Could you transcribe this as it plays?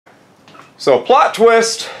So plot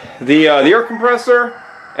twist, the air compressor,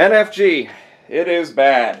 NFG, it is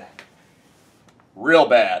bad. Real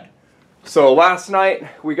bad. So last night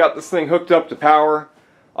we got this thing hooked up to power,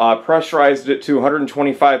 pressurized it to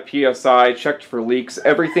 125 psi, checked for leaks,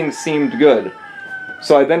 everything seemed good.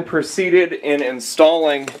 So I then proceeded in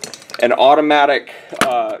installing an automatic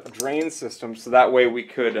drain system so that way we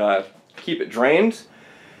could keep it drained.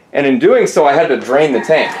 And in doing so I had to drain the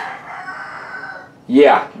tank.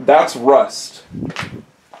 Yeah, that's rust.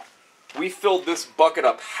 We filled this bucket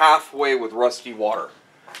up halfway with rusty water.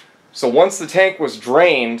 So once the tank was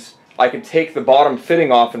drained, I could take the bottom fitting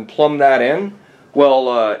off and plumb that in. Well,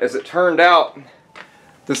 as it turned out,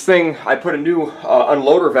 this thing, I put a new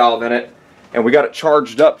unloader valve in it, and we got it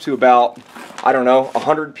charged up to about, I don't know,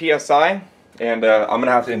 100 psi. And I'm going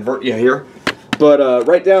to have to invert you here. But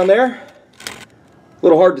right down there, a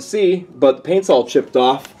little hard to see, but the paint's all chipped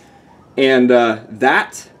off. And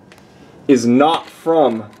that is not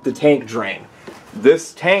from the tank drain.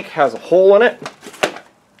 This tank has a hole in it.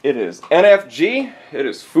 It is NFG, it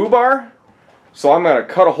is FUBAR. So I'm going to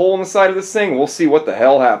cut a hole in the side of this thing. We'll see what the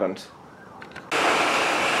hell happened.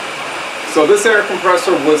 So this air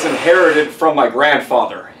compressor was inherited from my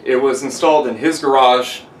grandfather. It was installed in his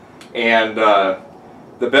garage, and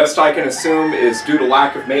the best I can assume is due to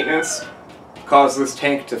lack of maintenance, caused this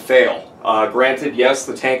tank to fail. Granted, yes,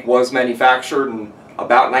 the tank was manufactured in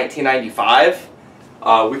about 1995.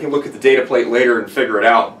 We can look at the data plate later and figure it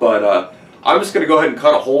out, but I'm just going to go ahead and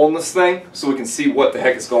cut a hole in this thing so we can see what the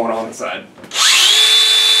heck is going on inside.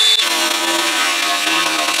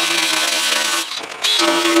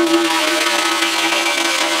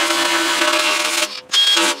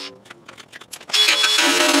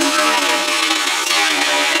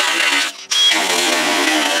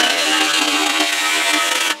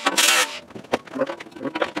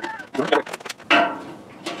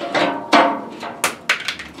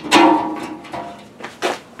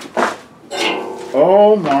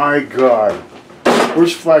 Oh my God.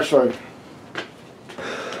 Where's the flashlight?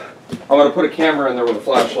 I'm going to put a camera in there with a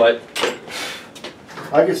flashlight.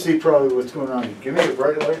 I can see probably what's going on. Give me a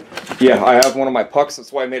bright light. Yeah, I have one of my pucks.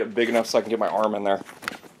 That's why I made it big enough so I can get my arm in there.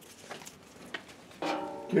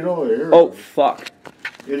 Get over here. Oh, fuck.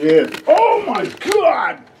 It is. Oh my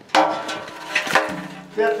God!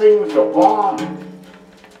 That thing was a bomb.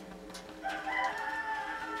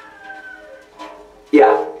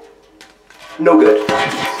 Yeah. No good.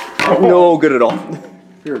 No good at all.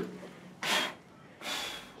 Here.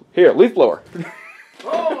 Here, leaf blower.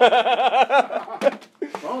 Oh,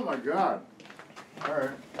 oh my God. All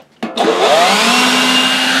right.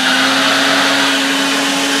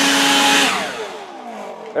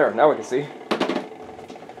 There, now we can see.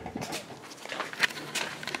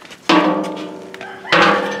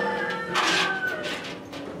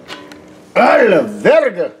 A la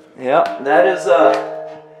verga. Yeah, that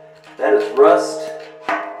is rust,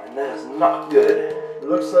 and that is not good. It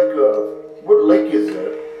looks like a, what lake is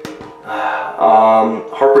that?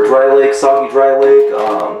 Harper Dry Lake, Soggy Dry Lake,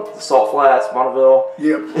 the Salt Flats, Bonneville.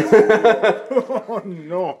 Yep. Oh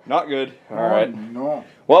no. Not good. Alright. No.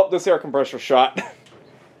 Well, this air compressor shot.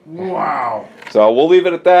 Wow. So we'll leave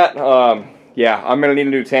it at that. Yeah, I'm going to need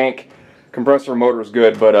a new tank. Compressor motor is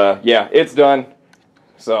good, but yeah, it's done.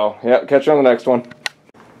 So, yeah, catch you on the next one.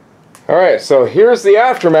 Alright, so here's the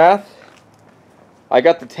aftermath. I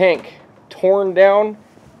got the tank torn down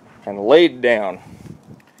and laid down.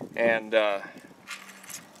 And,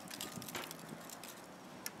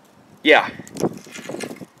 yeah.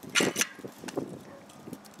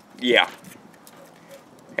 Yeah.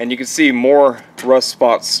 And you can see more rust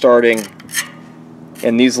spots starting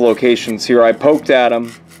in these locations here. I poked at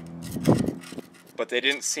them, but they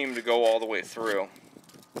didn't seem to go all the way through.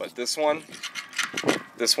 But this one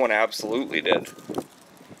absolutely did.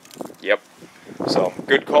 Yep. So,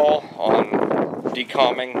 good call on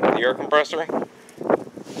decomming the air compressor.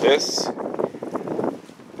 This,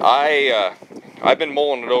 I've been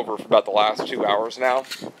mulling it over for about the last 2 hours now,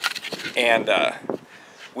 and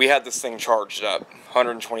we had this thing charged up,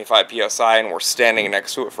 125 psi, and we're standing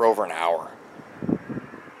next to it for over an hour.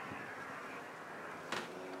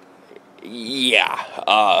 Yeah,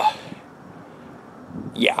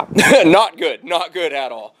 yeah, not good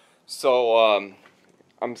at all. So,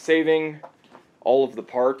 I'm saving all of the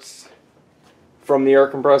parts from the air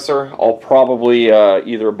compressor. I'll probably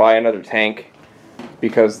either buy another tank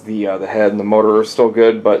because the head and the motor are still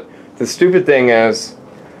good, but the stupid thing is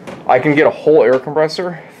I can get a whole air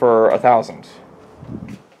compressor for $1,000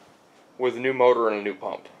 with a new motor and a new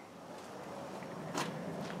pump.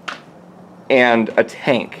 And a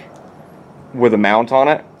tank with a mount on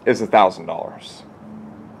it is $1,000.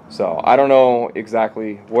 So So I don't know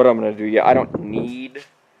exactly what I'm going to do yet. I don't need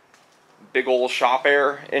big old shop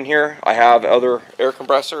air in here. I have other air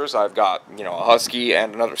compressors. I've got, you know, a Husky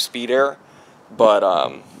and another Speed Air, but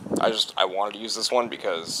I wanted to use this one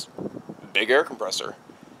because big air compressor.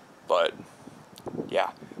 But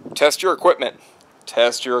yeah, test your equipment.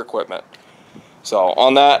 Test your equipment. So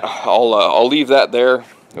on that, I'll leave that there.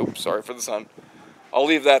 Oops, sorry for the sun. I'll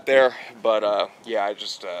leave that there. But yeah,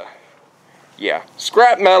 yeah,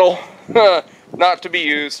 scrap metal, not to be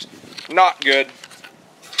used, not good.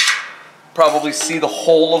 Probably see the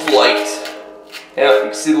hole of light. Yeah, you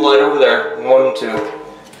can see the light over there, 1 and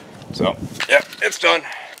 2. So, yeah, it's done.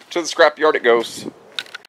 To the scrap yard it goes.